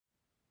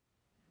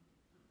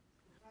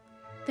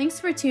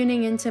Thanks for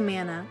tuning in to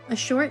Manna, a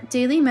short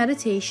daily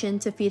meditation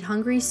to feed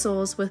hungry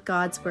souls with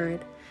God's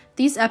Word.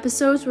 These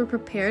episodes were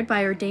prepared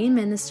by ordained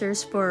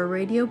ministers for a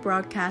radio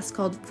broadcast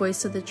called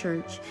Voice of the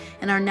Church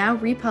and are now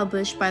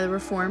republished by the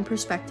Reformed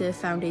Perspective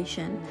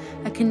Foundation,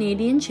 a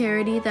Canadian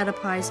charity that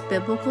applies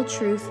biblical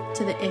truth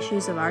to the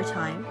issues of our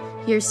time.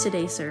 Here's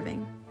today's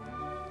serving.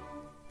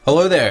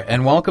 Hello there,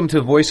 and welcome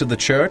to Voice of the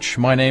Church.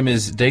 My name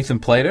is Dathan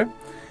Pleiter,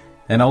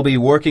 and I'll be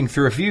working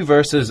through a few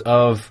verses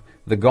of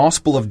the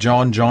Gospel of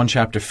John, John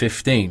chapter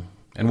 15.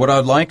 And what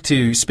I'd like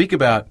to speak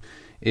about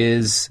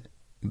is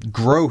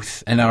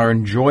growth and our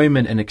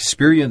enjoyment and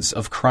experience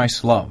of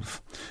Christ's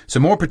love. So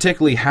more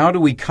particularly, how do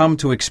we come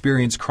to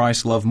experience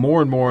Christ's love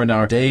more and more in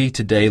our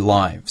day-to-day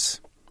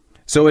lives?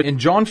 So in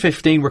John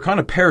 15, we're kind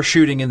of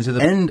parachuting into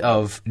the end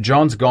of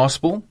John's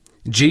Gospel.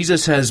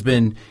 Jesus has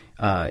been,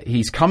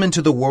 he's come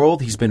into the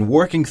world, he's been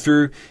working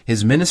through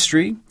his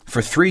ministry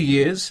for 3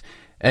 years,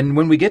 and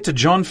when we get to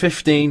John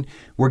 15,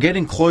 we're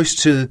getting close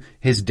to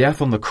his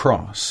death on the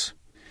cross.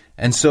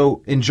 And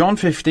so in John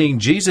 15,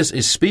 Jesus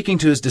is speaking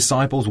to his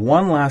disciples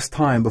one last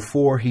time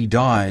before he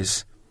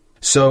dies.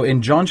 So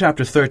in John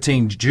chapter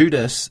 13,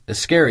 Judas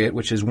Iscariot,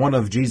 which is one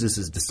of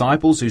Jesus'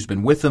 disciples who's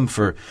been with him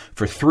for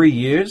 3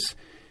 years,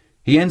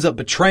 he ends up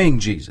betraying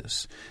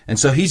Jesus. And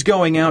so he's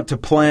going out to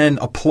plan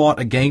a plot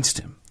against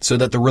him so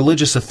that the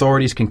religious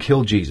authorities can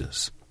kill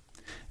Jesus.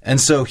 And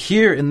so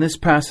here in this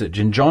passage,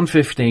 in John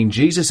 15,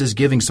 Jesus is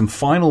giving some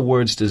final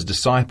words to his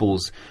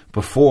disciples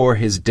before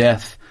his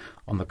death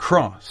on the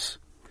cross.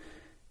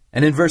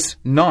 And in verse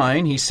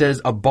 9, he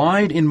says,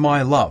 "Abide in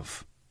my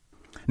love."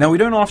 Now, we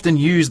don't often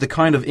use the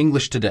kind of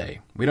English today.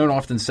 We don't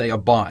often say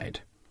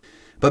abide.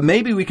 But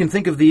maybe we can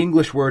think of the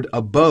English word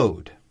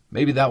abode.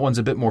 Maybe that one's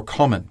a bit more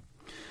common.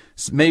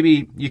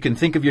 Maybe you can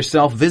think of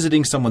yourself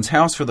visiting someone's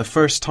house for the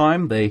first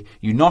time.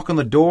 You knock on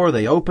the door,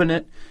 they open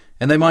it,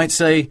 and they might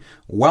say,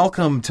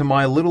 "Welcome to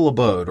my little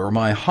abode," or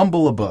 "my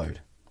humble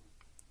abode."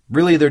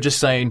 Really, they're just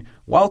saying,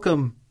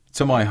 "Welcome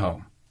to my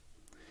home."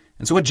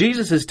 And so what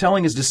Jesus is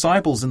telling his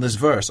disciples in this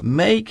verse,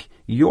 make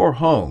your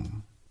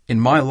home in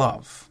my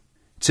love,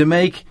 to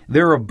make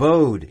their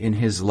abode in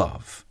his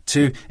love,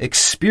 to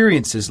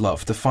experience his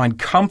love, to find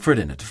comfort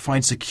in it, to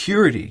find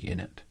security in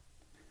it.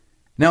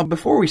 Now,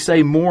 before we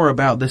say more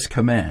about this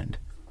command,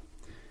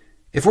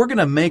 if we're going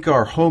to make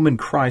our home in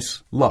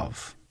Christ's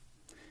love,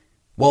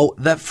 well,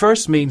 that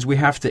first means we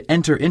have to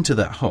enter into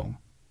that home.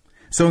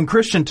 So in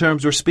Christian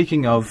terms, we're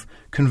speaking of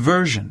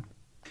conversion.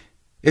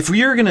 If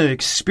you're going to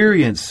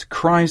experience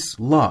Christ's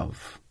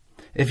love,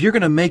 if you're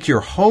going to make your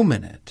home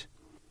in it,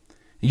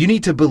 you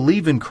need to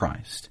believe in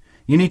Christ.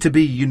 You need to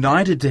be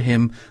united to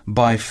him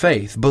by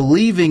faith,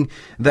 believing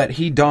that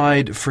he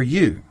died for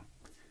you,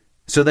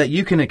 so that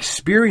you can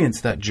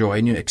experience that joy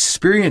and you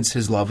experience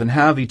his love and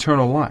have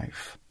eternal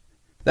life.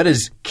 That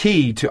is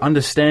key to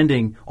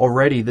understanding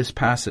already this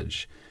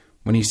passage.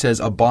 When he says,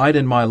 "Abide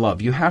in my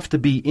love," you have to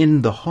be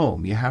in the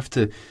home. You have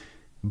to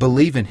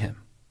believe in him.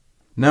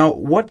 Now,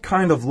 what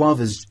kind of love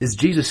is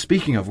Jesus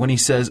speaking of when he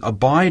says,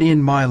 "Abide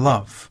in my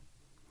love"?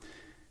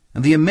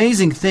 And the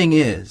amazing thing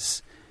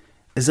is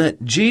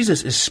that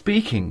Jesus is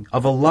speaking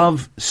of a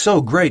love so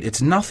great, it's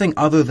nothing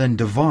other than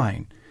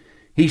divine.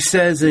 He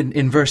says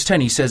in verse 10,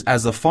 he says,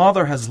 "As the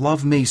Father has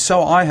loved me,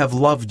 so I have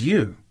loved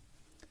you."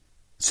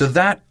 So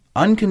that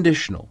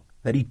unconditional,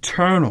 that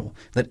eternal,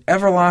 that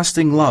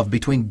everlasting love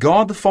between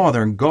God the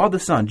Father and God the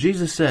Son,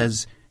 Jesus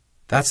says,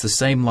 that's the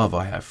same love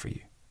I have for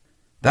you.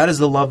 That is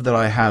the love that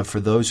I have for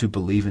those who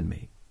believe in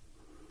me.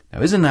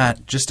 Now, isn't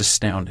that just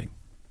astounding?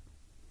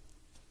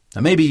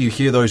 Now, maybe you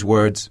hear those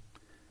words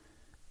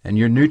and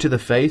you're new to the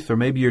faith, or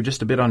maybe you're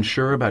just a bit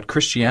unsure about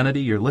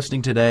Christianity. You're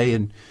listening today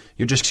and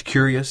you're just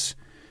curious,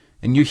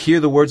 and you hear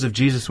the words of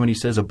Jesus when he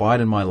says, "Abide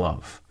in my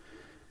love."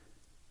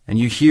 And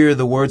you hear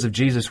the words of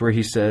Jesus where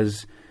he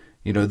says,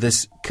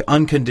 this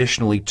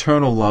unconditional,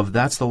 eternal love,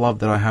 that's the love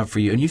that I have for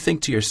you. And you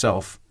think to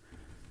yourself,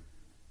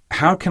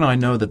 how can I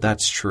know that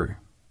that's true?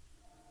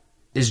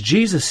 Is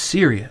Jesus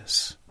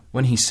serious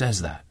when he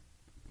says that?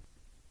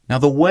 Now,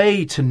 the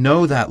way to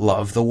know that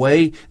love, the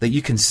way that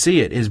you can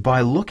see it, is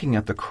by looking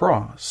at the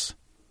cross,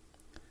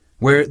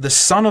 where the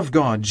Son of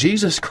God,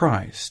 Jesus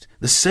Christ,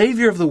 the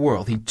Savior of the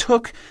world, he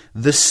took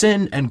the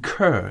sin and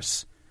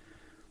curse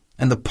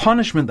and the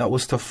punishment that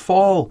was to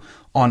fall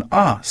on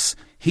us.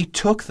 He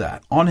took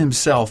that on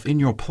himself in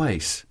your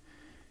place.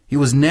 He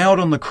was nailed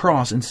on the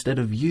cross instead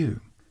of you,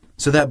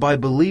 so that by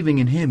believing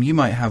in him, you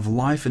might have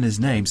life in his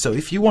name. So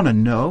if you want to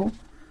know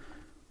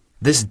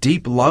this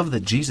deep love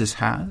that Jesus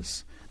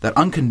has, that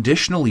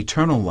unconditional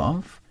eternal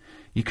love,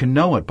 you can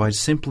know it by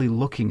simply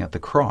looking at the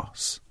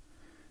cross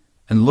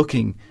and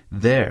looking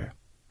there.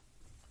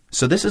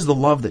 So this is the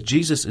love that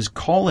Jesus is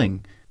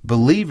calling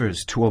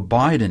believers to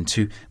abide in,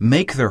 to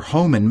make their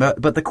home in.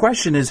 But the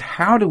question is,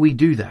 how do we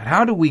do that?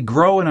 How do we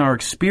grow in our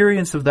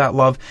experience of that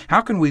love? How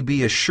can we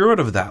be assured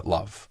of that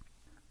love?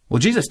 Well,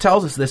 Jesus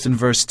tells us this in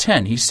verse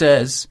 10. He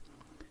says,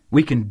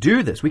 we can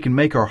do this. We can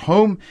make our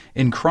home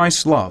in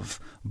Christ's love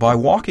by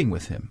walking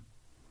with him,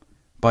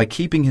 by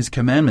keeping his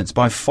commandments,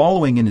 by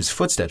following in his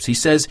footsteps. He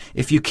says,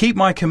 if you keep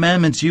my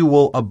commandments, you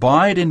will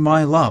abide in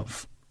my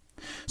love.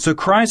 So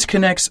Christ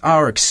connects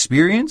our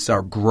experience,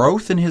 our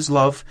growth in his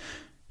love,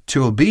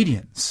 to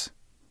obedience.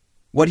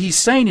 What he's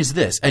saying is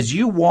this: as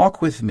you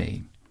walk with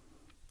me,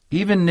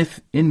 even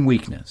if in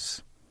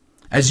weakness,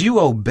 as you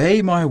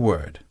obey my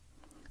word,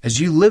 as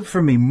you live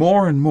for me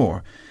more and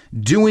more,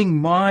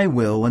 doing my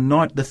will and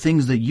not the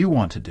things that you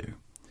want to do,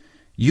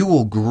 you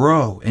will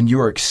grow in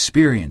your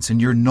experience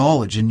and your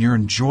knowledge and your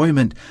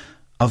enjoyment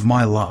of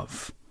my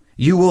love.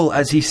 You will,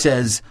 as he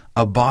says,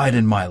 abide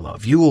in my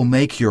love. You will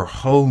make your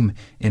home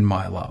in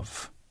my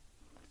love.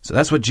 So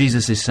that's what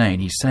Jesus is saying.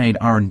 He's saying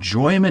our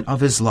enjoyment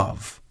of his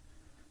love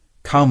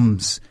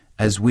comes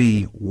as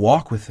we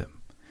walk with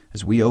him,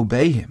 as we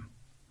obey him.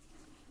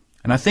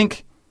 And I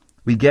think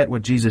we get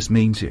what Jesus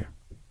means here.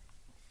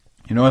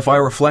 You know, if I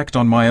reflect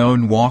on my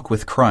own walk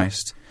with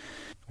Christ,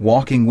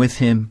 walking with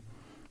him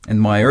in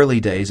my early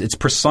days, it's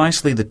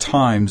precisely the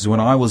times when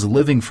I was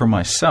living for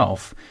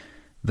myself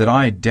that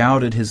I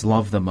doubted his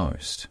love the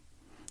most.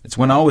 It's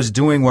when I was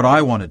doing what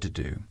I wanted to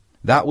do.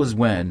 That was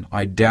when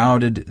I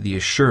doubted the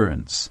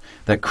assurance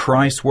that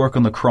Christ's work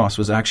on the cross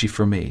was actually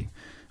for me.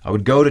 I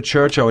would go to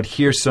church, I would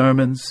hear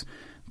sermons,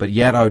 but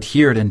yet I would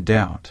hear it in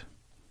doubt.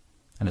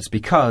 And it's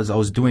because I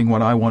was doing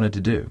what I wanted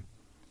to do.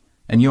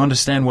 And you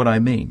understand what I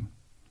mean.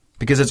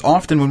 Because it's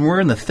often when we're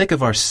in the thick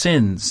of our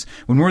sins,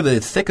 when we're in the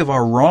thick of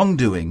our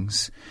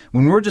wrongdoings,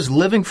 when we're just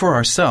living for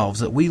ourselves,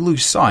 that we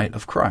lose sight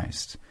of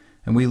Christ.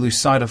 And we lose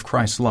sight of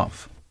Christ's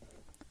love.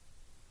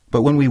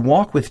 But when we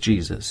walk with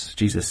Jesus,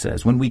 Jesus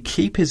says, when we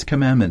keep his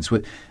commandments,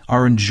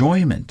 our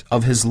enjoyment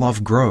of his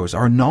love grows,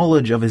 our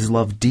knowledge of his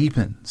love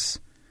deepens.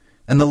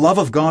 And the love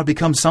of God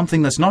becomes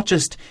something that's not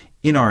just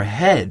in our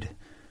head,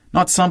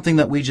 not something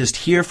that we just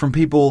hear from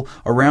people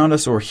around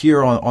us or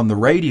hear on the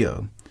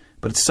radio,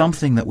 but it's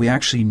something that we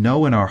actually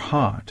know in our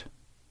heart.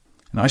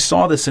 And I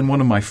saw this in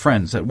one of my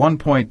friends. At one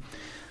point,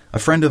 a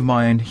friend of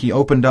mine, he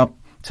opened up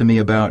to me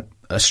about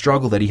a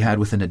struggle that he had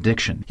with an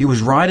addiction. He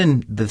was right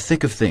in the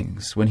thick of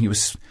things when he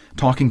was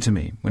talking to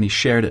me, when he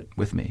shared it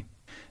with me.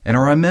 And I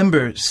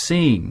remember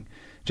seeing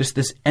just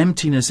this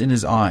emptiness in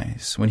his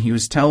eyes when he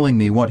was telling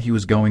me what he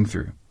was going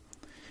through.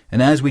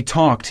 And as we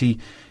talked, he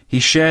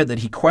shared that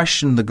he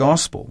questioned the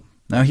gospel.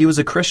 Now, he was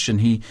a Christian.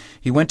 He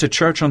went to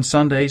church on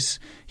Sundays.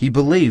 He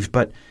believed,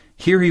 but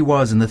here he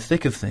was in the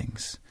thick of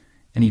things.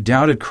 And he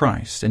doubted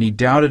Christ, and he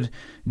doubted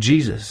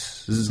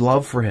Jesus, his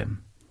love for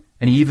him.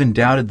 And he even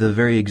doubted the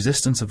very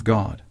existence of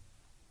God.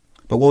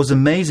 But what was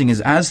amazing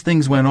is as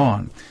things went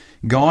on,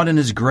 God in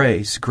his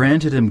grace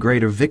granted him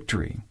greater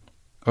victory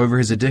over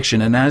his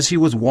addiction. And as he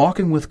was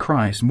walking with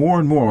Christ more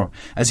and more,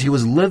 as he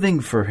was living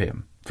for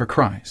him, for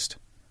Christ,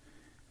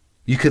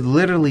 you could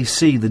literally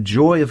see the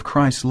joy of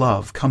Christ's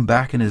love come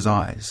back in his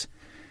eyes.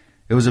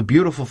 It was a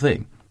beautiful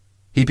thing.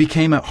 He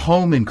became at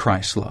home in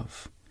Christ's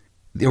love.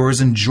 There was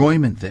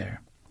enjoyment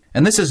there.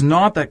 And this is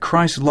not that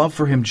Christ's love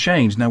for him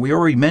changed. Now, we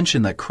already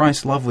mentioned that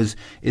Christ's love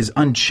is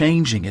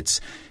unchanging.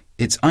 It's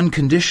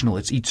unconditional.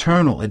 It's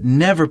eternal. It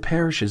never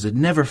perishes. It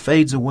never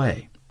fades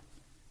away.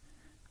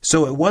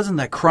 So it wasn't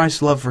that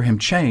Christ's love for him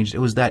changed. It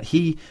was that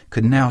he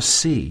could now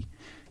see.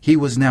 He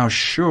was now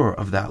sure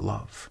of that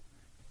love.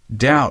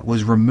 Doubt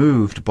was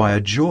removed by a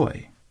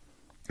joy.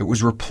 It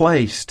was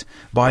replaced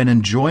by an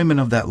enjoyment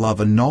of that love,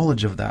 a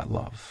knowledge of that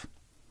love.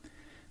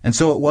 And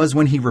so it was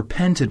when he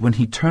repented, when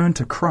he turned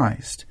to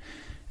Christ,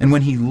 and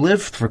when he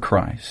lived for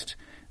Christ,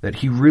 that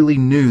he really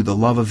knew the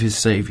love of his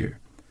Savior.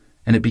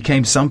 And it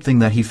became something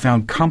that he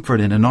found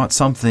comfort in and not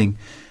something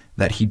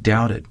that he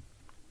doubted.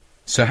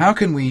 So how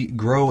can we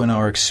grow in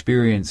our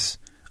experience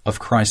of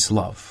Christ's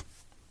love?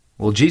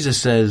 Well, Jesus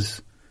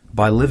says,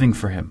 by living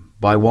for him,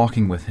 by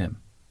walking with him.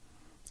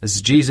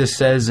 As Jesus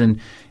says in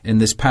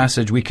this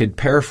passage, we could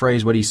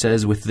paraphrase what he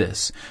says with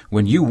this: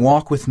 when you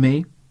walk with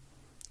me,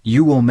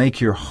 you will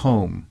make your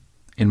home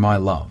in my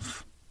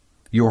love.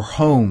 Your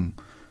home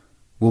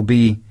will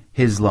be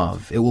his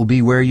love. It will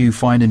be where you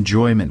find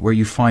enjoyment, where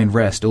you find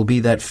rest. It will be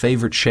that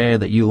favorite chair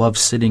that you love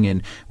sitting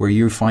in, where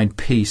you find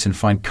peace and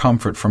find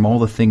comfort from all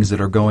the things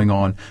that are going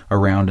on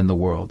around in the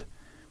world.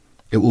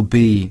 It will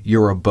be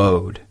your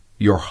abode,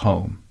 your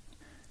home.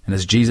 And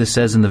as Jesus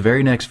says in the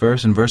very next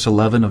verse, in verse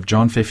 11 of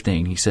John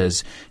 15, he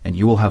says, and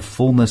you will have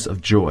fullness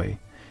of joy.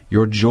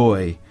 Your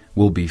joy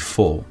will be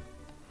full.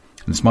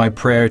 And it's my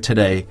prayer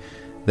today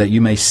that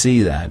you may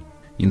see that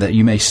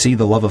you may see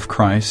the love of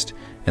Christ,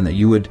 and that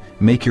you would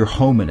make your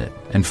home in it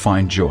and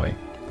find joy.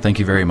 Thank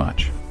you very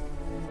much.